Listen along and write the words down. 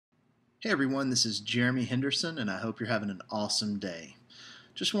Hey everyone, this is Jeremy Henderson, and I hope you're having an awesome day.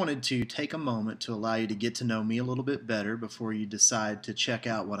 Just wanted to take a moment to allow you to get to know me a little bit better before you decide to check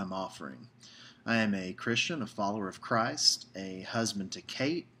out what I'm offering. I am a Christian, a follower of Christ, a husband to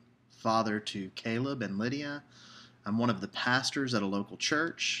Kate, father to Caleb and Lydia. I'm one of the pastors at a local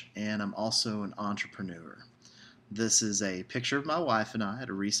church, and I'm also an entrepreneur. This is a picture of my wife and I at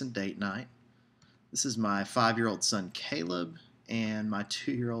a recent date night. This is my 5-year-old son Caleb and my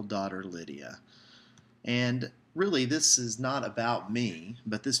 2-year-old daughter Lydia. And really, this is not about me,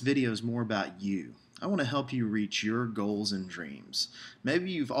 but this video is more about you. I want to help you reach your goals and dreams.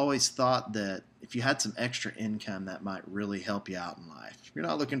 Maybe you've always thought that if you had some extra income, that might really help you out in life. You're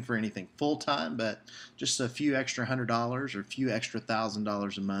not looking for anything full-time, but just a few extra $100 or a few extra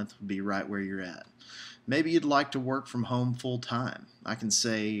 $1,000 a month would be right where you're at. Maybe you'd like to work from home full-time. I can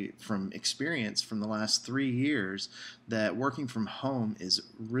say from experience from the last 3 years that working from home is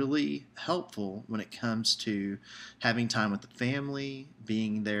really helpful when it comes to having time with the family,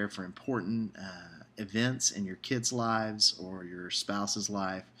 being there for important events in your kids' lives or your spouse's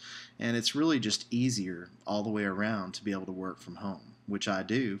life, and it's really just easier all the way around to be able to work from home, which I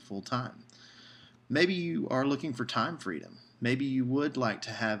do full-time. Maybe you are looking for time freedom. Maybe you would like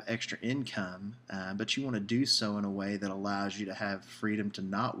to have extra income, but you want to do so in a way that allows you to have freedom to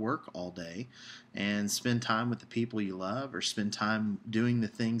not work all day and spend time with the people you love or spend time doing the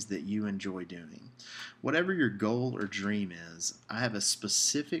things that you enjoy doing. Whatever your goal or dream is, I have a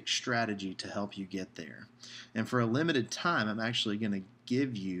specific strategy to help you get there. And for a limited time, I'm actually going to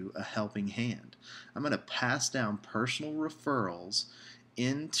give you a helping hand. I'm going to pass down personal referrals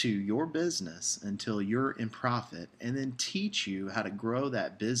into your business until you're in profit, and then teach you how to grow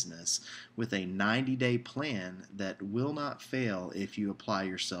that business with a 90-day plan that will not fail if you apply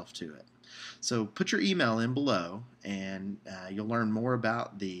yourself to it. So put your email in below, and you'll learn more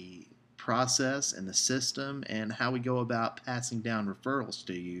about the process and the system and how we go about passing down referrals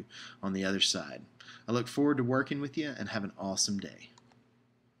to you on the other side. I look forward to working with you, and have an awesome day.